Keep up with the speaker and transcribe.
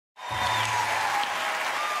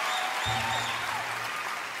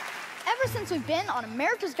Ever since we've been on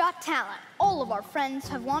America's Got Talent, all of our friends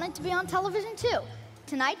have wanted to be on television too.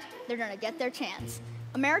 Tonight, they're gonna get their chance.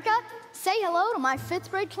 America, say hello to my 5th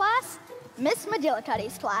grade class, Miss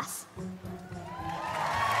McGillicuddy's class.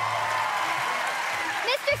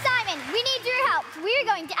 Mr. Simon, we need your help. We're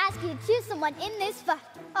going to ask you to choose someone in this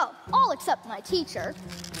Oh, all except my teacher.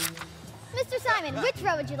 Mr. Simon, which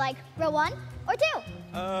row would you like? Row 1 or 2?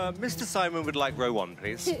 Mr. Simon would like row 1,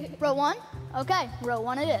 please. Row 1? Okay, row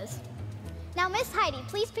 1 it is. Now, Miss Heidi,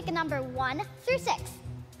 please pick a number 1 through 6.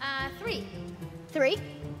 3. 3?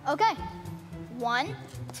 Okay. 1,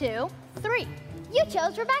 2, 3. You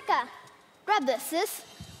chose Rebecca. Grab this, sis.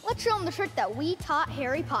 Let's show them the trick that we taught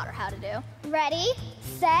Harry Potter how to do. Ready,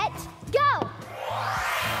 set, go!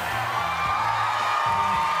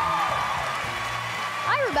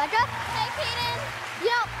 Hi, Rebecca. Hey, Peyton. You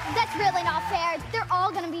know, that's really not fair. They're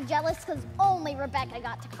all gonna be jealous because only Rebecca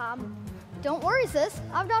got to come. Don't worry, sis.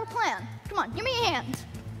 I've got a plan. Come on, give me a hand.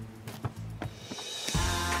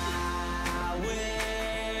 I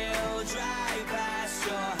will drive past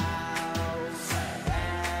your house,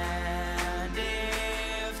 and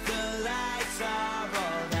if the lights are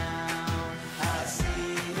all down, I'll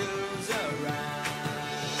see who's around.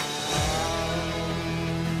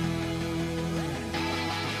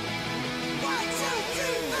 1, 2,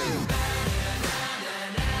 3, 4.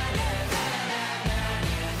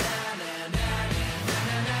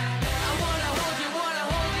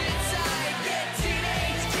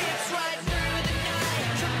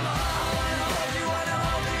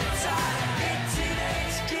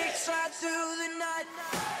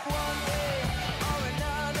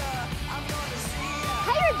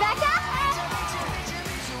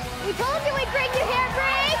 We told you we'd bring you here,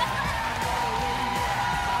 Greg!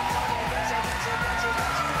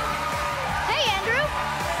 Hey, Andrew.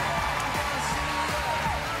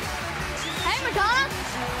 Hey, Madonna.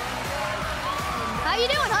 How you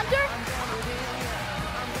doing, Hunter?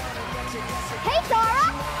 Hey, Tara!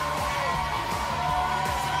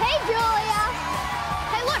 Hey, Julia!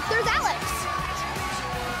 Hey, look, there's Alex.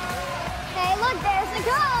 Hey, look, there's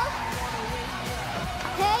Nicole!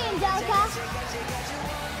 Hey, Angelica!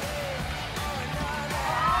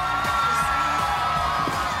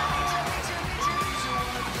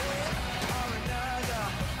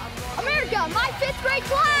 America, my 5th grade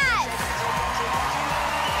class!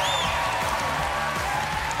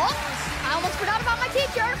 Oh, I almost forgot about my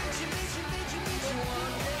teacher.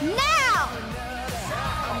 Now!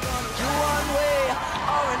 One way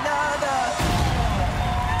or another.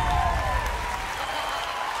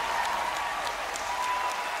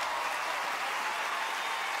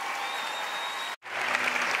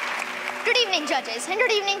 Good evening, judges, and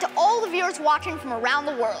good evening to all the viewers watching from around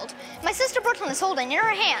the world. My sister Brooklyn is holding in her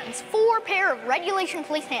hands 4 pair of regulation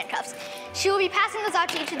police handcuffs. She will be passing those out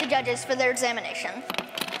to each of the judges for their examination.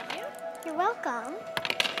 You're welcome.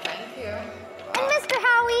 Thank you. And Mr.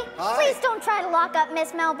 Howie, please don't try to lock up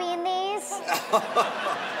Miss Melby in these.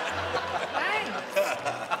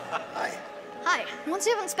 Hi. Once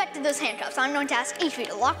you have inspected those handcuffs, I'm going to ask each of you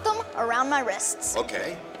to lock them around my wrists.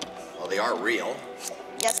 Okay. Well, they are real.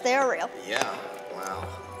 Yes, they are real. Yeah. Wow.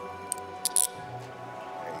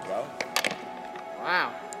 There you go.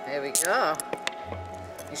 Wow, here we go.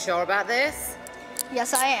 You sure about this?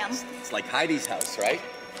 Yes, I am. It's like Heidi's house, right?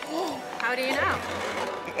 How do you know?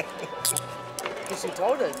 Because you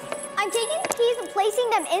told us. I'm taking the keys and placing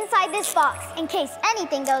them inside this box in case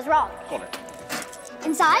anything goes wrong. Hold it.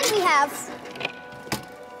 Inside we have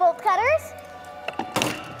bolt cutters,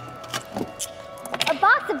 a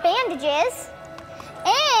box of bandages,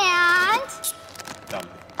 and Done.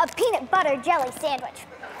 a peanut butter jelly sandwich,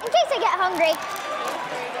 in case I get hungry.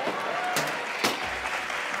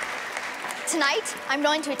 Tonight, I'm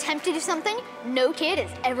going to attempt to do something no kid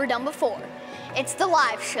has ever done before. It's the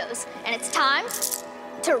live shows, and it's time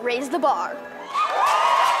to raise the bar.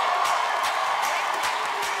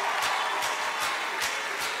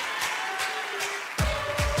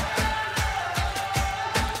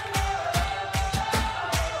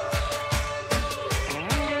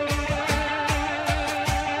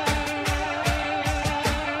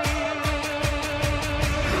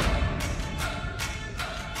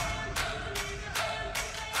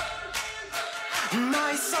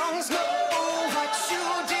 My songs know what you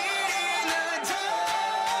did in the dark.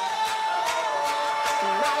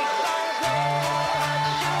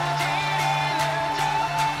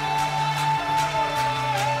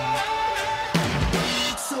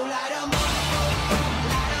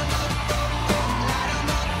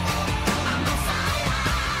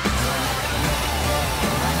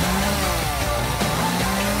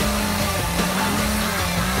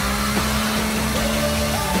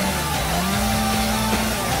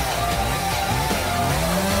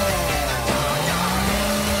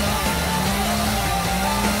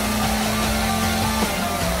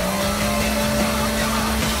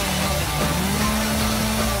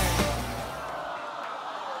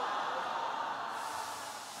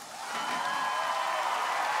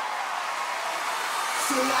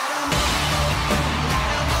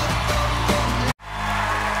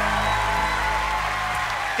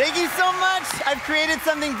 Thank you so much. I've created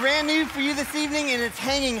something brand new for you this evening, and it's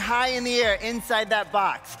hanging high in the air inside that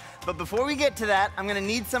box. But before we get to that, I'm gonna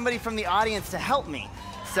need somebody from the audience to help me.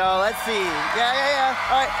 So let's see. Yeah.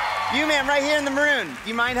 All right, you ma'am, right here in the maroon. Do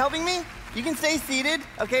you mind helping me? You can stay seated.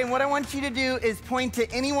 Okay, and what I want you to do is point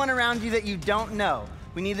to anyone around you that you don't know.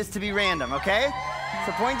 We need this to be random, okay?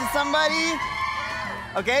 So point to somebody.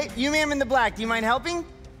 Okay, you ma'am in the black, do you mind helping?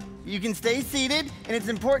 You can stay seated, and it's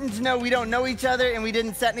important to know we don't know each other and we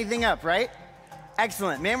didn't set anything up, right?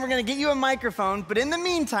 Excellent. Ma'am, we're gonna get you a microphone, but in the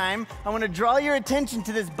meantime, I wanna draw your attention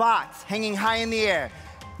to this box hanging high in the air.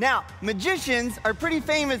 Now, magicians are pretty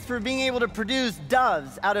famous for being able to produce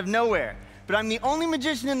doves out of nowhere, but I'm the only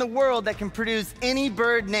magician in the world that can produce any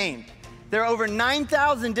bird named. There are over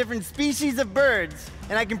 9,000 different species of birds,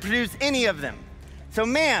 and I can produce any of them. So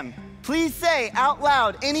ma'am, please say out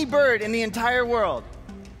loud any bird in the entire world.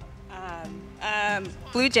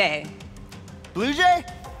 Blue jay. Blue jay?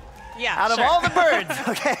 Yeah, Out of sure. all the birds.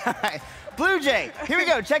 Okay, all right. Blue jay. Here we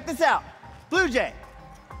go. Check this out. Blue jay.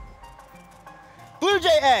 Blue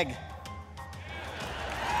jay egg.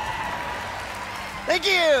 Thank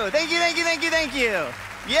you.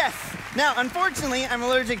 Yes. Now, unfortunately, I'm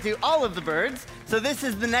allergic to all of the birds, so this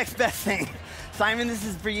is the next best thing. Simon, this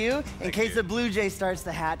is for you. In case a blue jay starts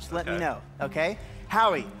to hatch, let me know, okay?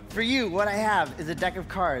 Howie, for you, what I have is a deck of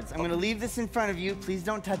cards. I'm gonna leave this in front of you. Please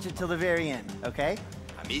don't touch it till the very end, okay?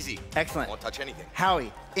 I'm easy. Excellent. I won't touch anything.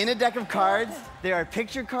 Howie, in a deck of cards, there are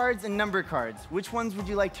picture cards and number cards. Which ones would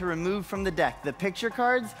you like to remove from the deck? The picture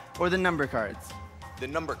cards or the number cards? The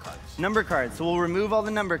number cards. Number cards, so we'll remove all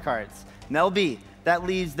the number cards. Mel B, that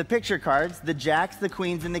leaves the picture cards, the jacks, the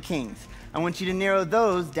queens, and the kings. I want you to narrow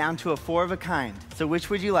those down to a 4 of a kind. So which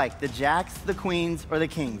would you like, the jacks, the queens, or the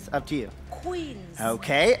kings? Up to you. Queens.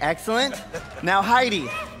 Okay, excellent. Now Heidi,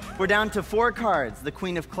 we're down to 4 cards, the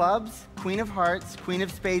queen of clubs, queen of hearts, queen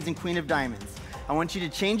of spades, and queen of diamonds. I want you to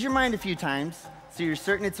change your mind a few times so you're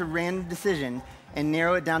certain it's a random decision and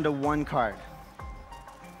narrow it down to 1 card.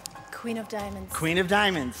 Queen of diamonds. Queen of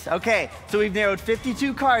diamonds. Okay, so we've narrowed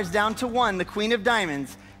 52 cards down to 1, the queen of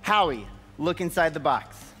diamonds. Howie, look inside the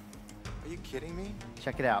box. Are you kidding me?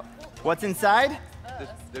 Check it out. What's inside?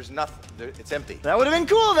 There's nothing. It's empty. That would have been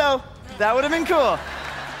cool, though. That would have been cool.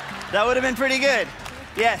 That would have been pretty good.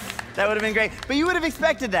 Yes, that would have been great. But you would have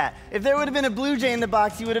expected that. If there would have been a blue jay in the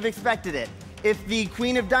box, you would have expected it. If the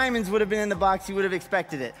queen of diamonds would have been in the box, you would have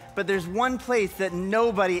expected it. But there's one place that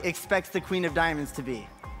nobody expects the queen of diamonds to be.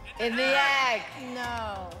 In the egg.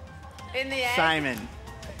 No. In the egg. Simon,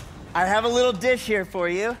 I have a little dish here for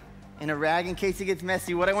you and a rag in case it gets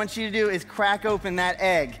messy. What I want you to do is crack open that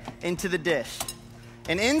egg into the dish.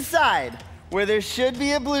 And inside, where there should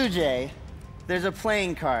be a blue jay, there's a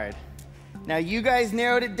playing card. Now you guys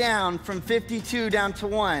narrowed it down from 52 down to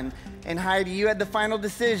 1. And Heidi, you had the final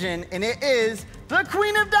decision, and it is the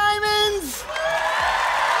queen of diamonds!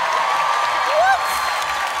 What?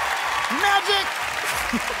 Magic!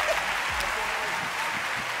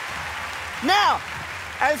 Now,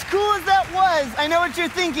 as cool as that was, I know what you're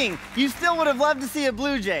thinking. You still would have loved to see a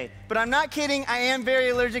blue jay, but I'm not kidding, I am very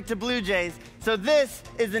allergic to blue jays, so this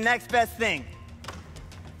is the next best thing.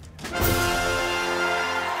 Thank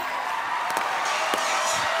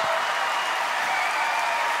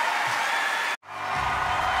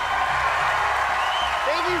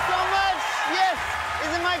you so much. Yes,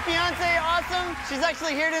 isn't my fiance awesome? She's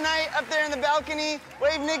actually here tonight, up there in the balcony.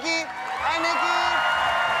 Wave, Nikki. Hi, Nikki.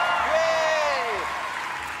 Yay!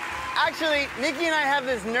 Actually, Nikki and I have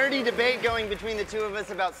this nerdy debate going between the two of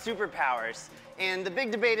us about superpowers. And the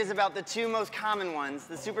big debate is about the 2 most common ones,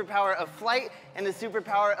 the superpower of flight and the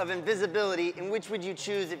superpower of invisibility, and which would you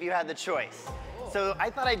choose if you had the choice? So I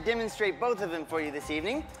thought I'd demonstrate both of them for you this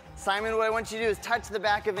evening. Simon, what I want you to do is touch the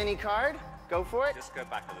back of any card. Go for it. Just go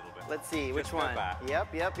back a little bit. Let's see, which Just go one? back.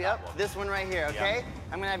 Yep. That one. This one right here, okay? Yep.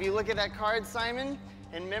 I'm gonna have you look at that card, Simon,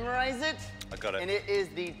 and memorize it. I got it. And it is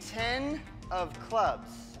the 10 of clubs.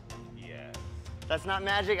 Yeah. That's not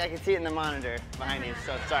magic, I can see it in the monitor behind you,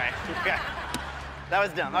 so sorry. That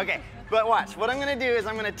was dumb, okay. But watch, what I'm gonna do is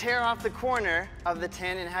I'm gonna tear off the corner of the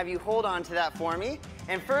 10 and have you hold on to that for me.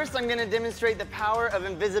 And first I'm gonna demonstrate the power of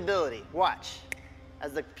invisibility. Watch,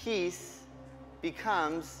 as the piece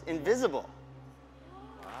becomes invisible.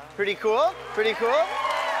 Pretty cool, pretty cool.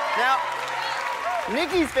 Now,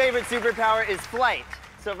 Nikki's favorite superpower is flight.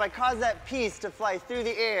 So if I cause that piece to fly through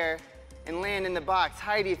the air and land in the box,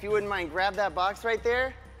 Heidi, if you wouldn't mind, grab that box right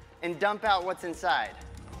there and dump out what's inside.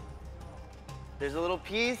 There's a little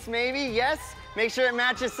piece, maybe, yes? Make sure it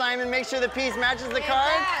matches Simon, make sure the piece matches the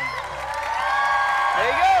card. There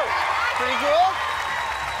you go. Pretty cool.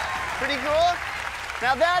 Pretty cool.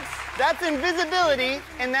 Now that's That's invisibility,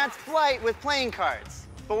 and that's flight with playing cards.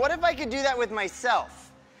 But what if I could do that with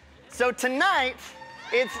myself? So tonight,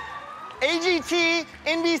 it's AGT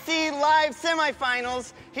NBC Live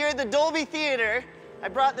semifinals here at the Dolby Theater. I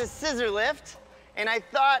brought this scissor lift, and I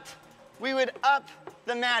thought we would up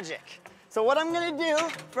the magic. So what I'm gonna do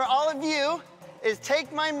for all of you is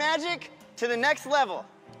take my magic to the next level.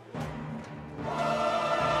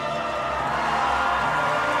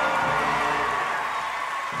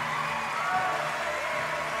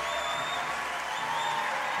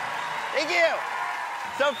 Thank you.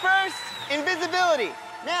 So first, invisibility.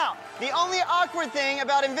 Now, the only awkward thing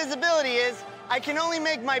about invisibility is I can only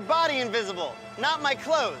make my body invisible, not my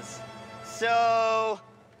clothes. So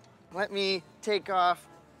let me take off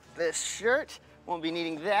this shirt. Won't be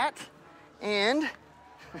needing that. And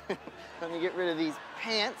let me get rid of these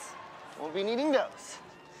pants. Won't be needing those.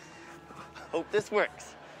 Hope this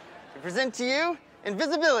works. I present to you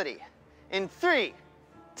invisibility in 3,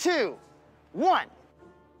 2, 1.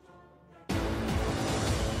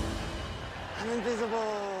 I'm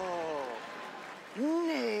invisible.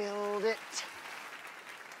 Nailed it.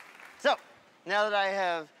 So, now that I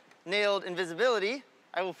have nailed invisibility,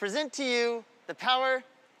 I will present to you the power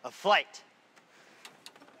of flight.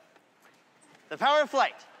 The power of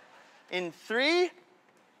flight. In 3,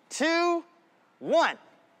 2, 1.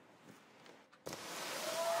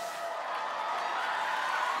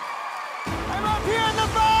 I'm up here in the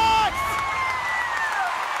box!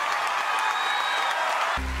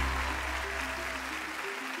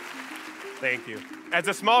 Thank you. As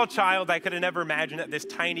a small child, I could have never imagined that this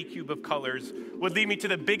tiny cube of colors would lead me to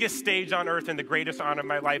the biggest stage on earth and the greatest honor of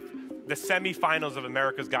my life, the semifinals of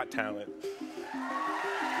America's Got Talent.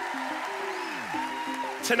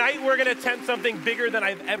 Tonight, we're gonna attempt something bigger than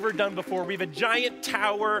I've ever done before. We have a giant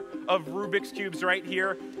tower of Rubik's Cubes right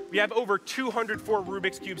here. We have over 204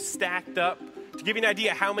 Rubik's Cubes stacked up. To give you an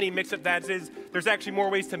idea how many mix-up that is, there's actually more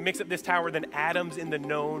ways to mix up this tower than atoms in the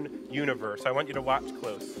known universe. I want you to watch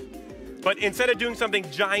close. But instead of doing something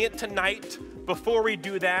giant tonight, before we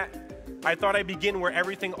do that, I thought I'd begin where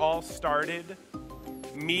everything all started,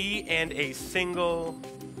 me and a single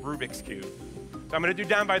Rubik's Cube. So I'm gonna do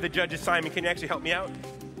down by the judges. Simon, can you actually help me out?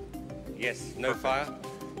 Yes, no fire.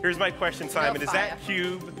 Here's my question, Simon. No Is that fire.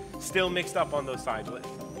 cube still mixed up on those sides,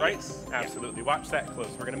 right? Yes. Absolutely. Watch that close.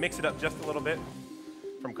 We're gonna mix it up just a little bit.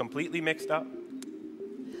 From completely mixed up,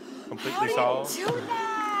 completely solved. Do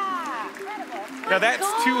that! Now that's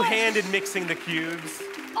two-handed mixing the cubes.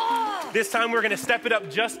 This time we're gonna step it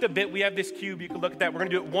up just a bit. We have this cube, you can look at that. We're gonna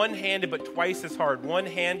do it one-handed, but twice as hard.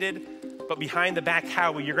 One-handed, but behind the back,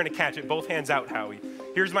 Howie, you're gonna catch it. Both hands out, Howie.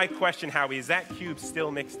 Here's my question, Howie. Is that cube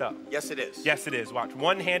still mixed up? Yes, it is. Yes, it is. Watch.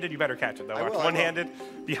 One-handed, you better catch it, though. I Watch. will, I will. One-handed,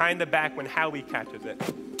 behind the back when Howie catches it.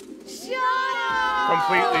 Shut up!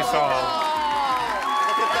 Completely solved.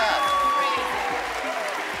 Look at that.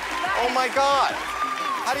 Oh my God.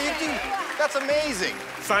 How do you do? That's amazing.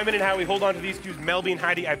 Simon and Howie, hold on to these cubes. Melby and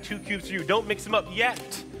Heidi, I have 2 cubes for you. Don't mix them up yet.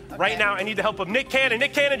 Okay. Right now, I need the help of Nick Cannon.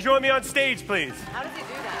 Nick Cannon, join me on stage, please. How does he do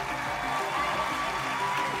that?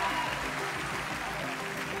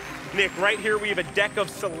 Nick, right here we have a deck of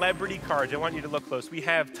celebrity cards. I want you to look close. We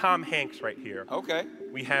have Tom Hanks right here. Okay.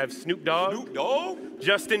 We have Snoop Dogg, Snoop Dogg?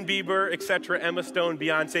 Justin Bieber, etc., Emma Stone,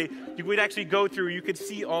 Beyonce. You would actually go through, you could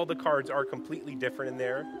see all the cards are completely different in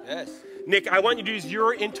there. Yes. Nick, I want you to use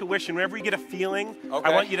your intuition. Whenever you get a feeling, Okay.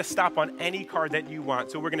 I want you to stop on any card that you want.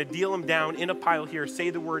 So we're gonna deal them down in a pile here.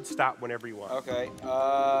 Say the word stop whenever you want. Okay.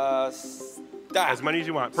 Stop. As many as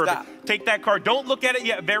you want. Perfect. Stop. Take that card. Don't look at it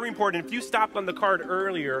yet. Very important. If you stopped on the card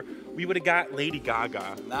earlier, we would have got Lady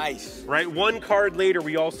Gaga. Nice. Right? One card later,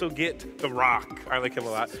 we also get The Rock. I like him a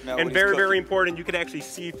lot. Smell And what he's very, very cooking. important, you can actually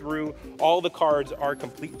see through. All the cards are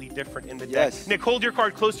completely different in the deck. Yes. Nick, hold your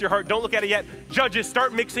card close to your heart. Don't look at it yet. Judges,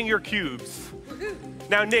 start mixing your cubes.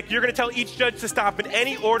 Now, Nick, you're going to tell each judge to stop in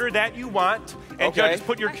any order that you want. And Okay. judges,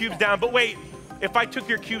 put your cubes down. But wait, if I took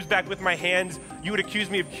your cubes back with my hands, you would accuse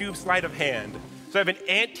me of cube sleight of hand. So I have an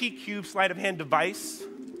anti-cube sleight of hand device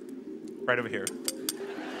right over here.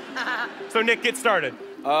 So Nick, get started.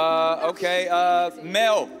 Okay,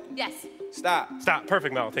 Mel, Yes. stop. Stop.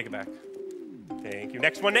 Perfect, Mel. Take it back. Thank you.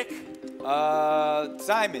 Next one, Nick.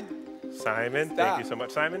 Simon, Simon. Thank Stop. you so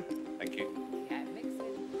much, Simon. Thank you. Okay, mix it.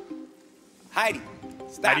 Heidi,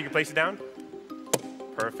 stop. How do you place it down?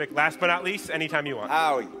 Perfect. Last but not least, anytime you want.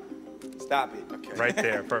 Howie, stop it. Okay. Right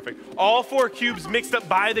there, perfect. All 4 cubes mixed up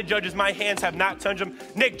by the judges. My hands have not touched them.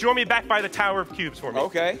 Nick, join me back by the tower of cubes for me.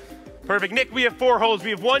 Okay. Perfect. Nick, we have 4 holes. We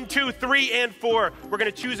have 1, 2, 3, and 4. We're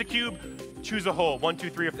gonna choose a cube. Choose a hole, 1, 2,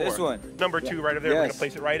 3, or 4. This one. Number 2 right over there, we're Yes. gonna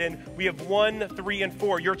place it right in. We have 1, 3, and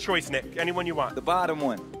 4. Your choice, Nick. Anyone you want. The bottom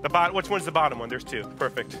one. Which one's the bottom one? There's 2,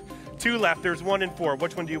 perfect. 2 left, there's 1 and 4.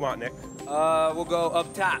 Which one do you want, Nick? We'll go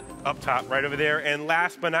up top. Up top, right over there. And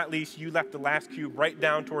last but not least, you left the last cube right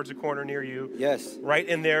down towards the corner near you. Yes. Right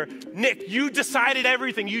in there. Nick, you decided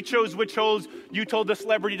everything. You chose which holes. You told the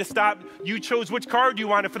celebrity to stop. You chose which card you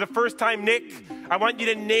wanted. For the first time, Nick, I want you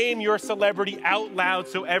to name your celebrity out loud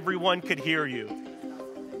so everyone could hear you.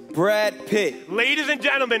 Brad Pitt. Ladies and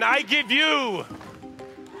gentlemen, I give you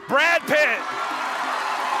Brad Pitt.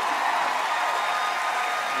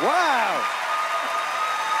 Wow.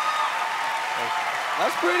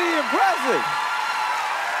 That's pretty impressive.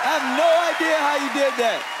 I have no idea how you did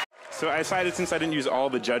that. So I decided, since I didn't use all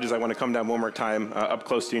the judges, I want to come down one more time up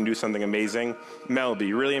close to you and do something amazing.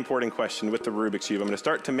 Melby, really important question with the Rubik's Cube. I'm going to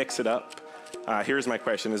start to mix it up. Here's my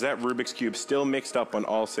question. Is that Rubik's Cube still mixed up on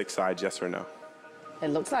all 6 sides, yes or no? It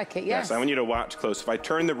looks like it, yes. Yes, I want you to watch close. If I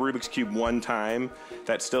turn the Rubik's Cube one time,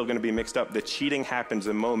 that's still going to be mixed up. The cheating happens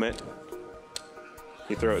the moment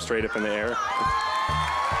you throw it straight up in the air.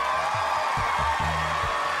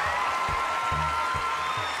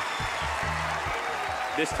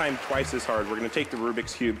 This time twice as hard. We're going to take the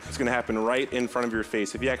Rubik's Cube. It's going to happen right in front of your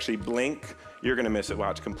face. If you actually blink, you're going to miss it.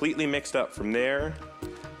 Watch, completely mixed up from there,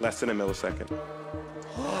 less than a millisecond.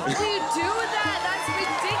 What do you do with that? That's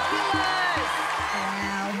ridiculous.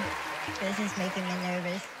 Wow. This is making me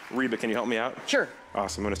nervous. Reba, can you help me out? Sure.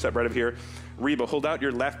 Awesome. I'm going to step right over here. Reba, hold out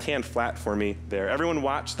your left hand flat for me there. Everyone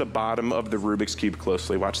watch the bottom of the Rubik's Cube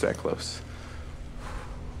closely. Watch that close.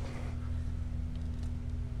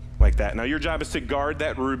 Like that. Now your job is to guard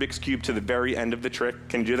that Rubik's Cube to the very end of the trick.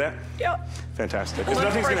 Can you do that? Yep. Fantastic. Because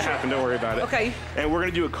nothing's going to happen. Don't worry about it. Okay. And we're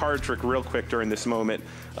going to do a card trick real quick during this moment.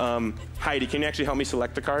 Heidi, can you actually help me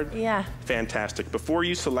select the card? Yeah. Fantastic. Before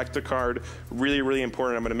you select the card, really, really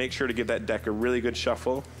important, I'm going to make sure to give that deck a really good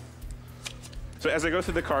shuffle. So as I go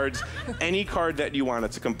through the cards, any card that you want,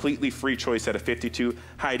 it's a completely free choice out of 52.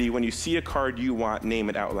 Heidi, when you see a card you want, name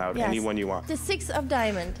it out loud. Yes. Any one you want. The 6 of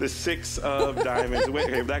diamond. The 6 of diamonds. Wait,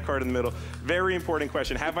 okay, that card in the middle. Very important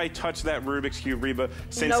question. Have I touched that Rubik's Cube, Reba,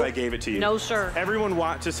 since Nope. I gave it to you? No, sir. Everyone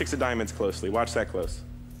watch the 6 of diamonds closely. Watch that close.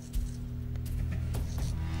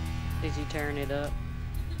 Is he tearing it up?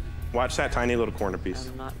 Watch that tiny little corner piece.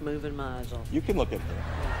 I'm not moving my eyes off. You can look at her.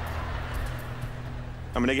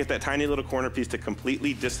 I'm gonna get that tiny little corner piece to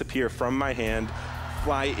completely disappear from my hand,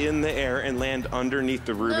 fly in the air, and land underneath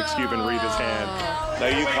the Rubik's Cube in Reba's hand. No,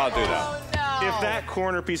 you can't do that. If that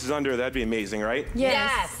corner piece is under, that'd be amazing, right?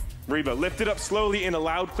 Yes. Reba, lift it up slowly in a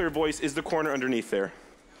loud, clear voice. Is the corner underneath there?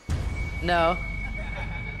 No.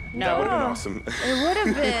 That would have been awesome. It would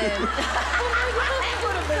have been.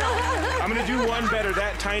 I'm gonna do one better.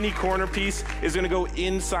 That tiny corner piece is gonna go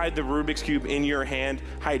inside the Rubik's Cube in your hand.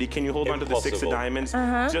 Heidi, can you hold on to the 6 of diamonds?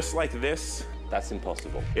 Just like this. That's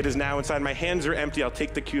impossible. It is now inside. My hands are empty. I'll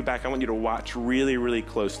take the cube back. I want you to watch really, really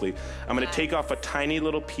closely. I'm gonna take off a tiny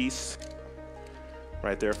little piece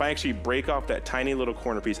right there. If I actually break off that tiny little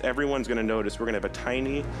corner piece, everyone's gonna notice we're gonna have a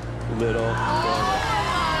tiny little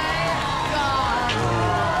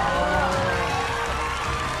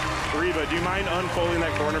Reba, do you mind unfolding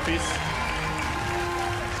that corner piece?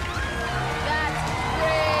 That's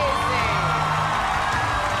crazy.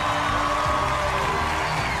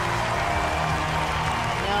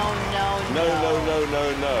 No, no, no, no,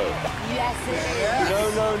 no. Yes, it is. No,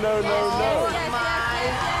 no, no, no, no. Yes, yes, yes.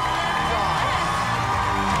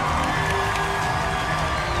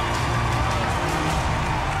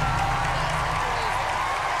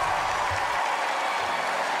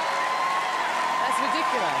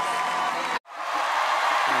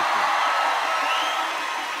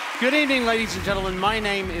 Good evening, ladies and gentlemen. My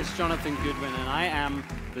name is Jonathan Goodwin, and I am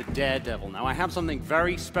the Daredevil. Now, I have something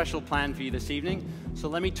very special planned for you this evening, so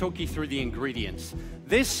let me talk you through the ingredients.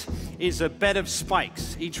 This is a bed of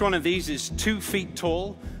spikes. Each one of these is 2 feet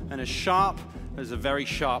tall and as sharp as a very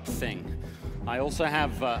sharp thing. I also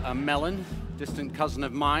have a melon, distant cousin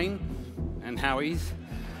of mine and Howie's,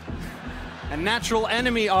 a natural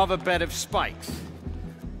enemy of a bed of spikes.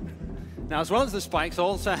 Now, as well as the spikes, I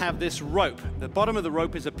also have this rope. The bottom of the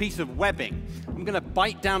rope is a piece of webbing. I'm going to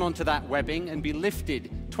bite down onto that webbing and be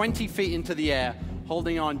lifted 20 feet into the air,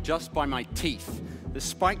 holding on just by my teeth. The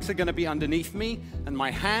spikes are going to be underneath me, and my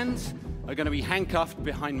hands are going to be handcuffed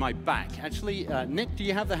behind my back. Actually, Nick, do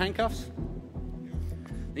you have the handcuffs?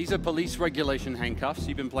 These are police regulation handcuffs.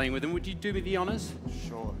 You've been playing with them. Would you do me the honors?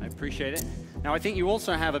 Sure. I appreciate it. Now, I think you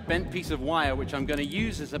also have a bent piece of wire, which I'm going to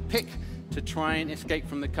use as a pick to try and escape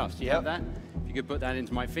from the cuffs. Do you have that? If you could put that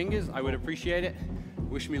into my fingers, I would appreciate it.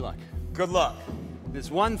 Wish me luck. Good luck. There's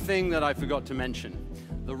one thing that I forgot to mention.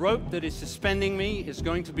 The rope that is suspending me is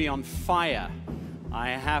going to be on fire.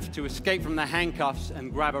 I have to escape from the handcuffs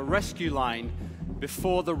and grab a rescue line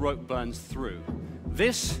before the rope burns through.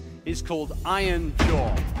 This is called Iron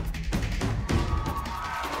Jaw.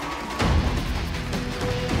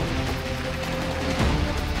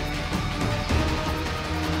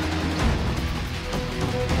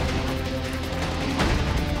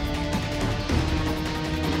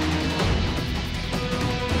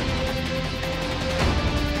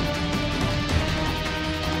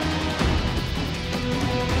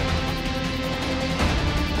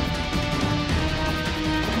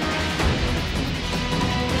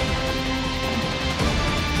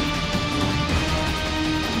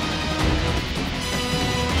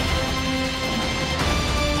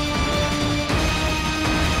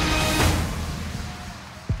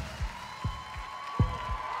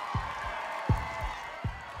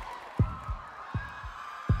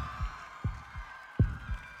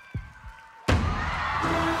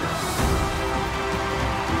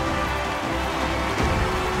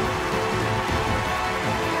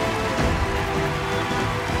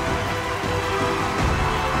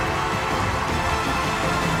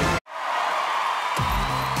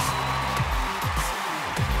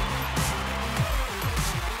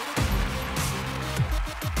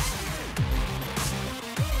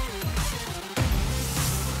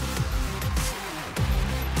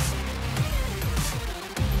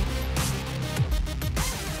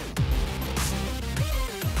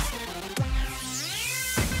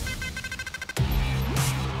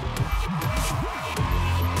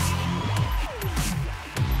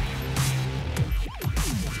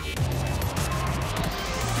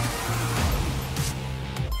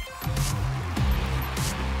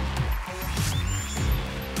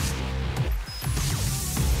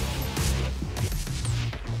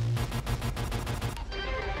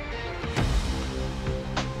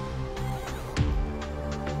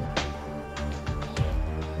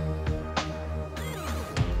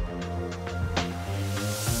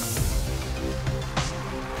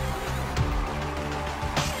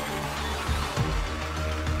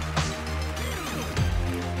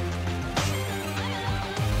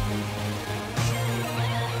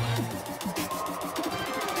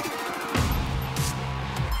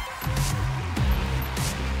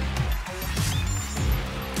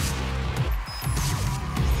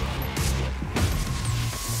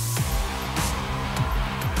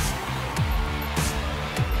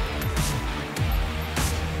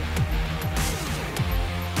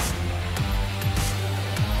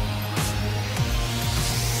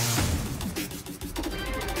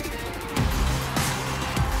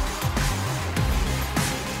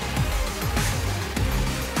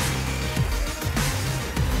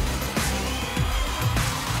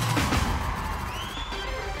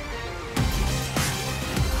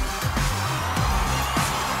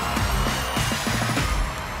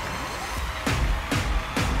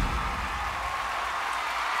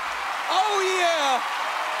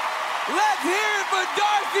 Let's hear it for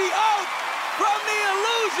Darcy Oak from The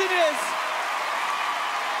Illusionist.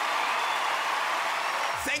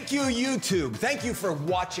 Thank you, YouTube. Thank you for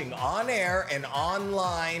watching on air and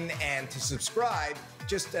online. And to subscribe,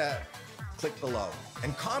 just click below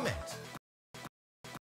and comment.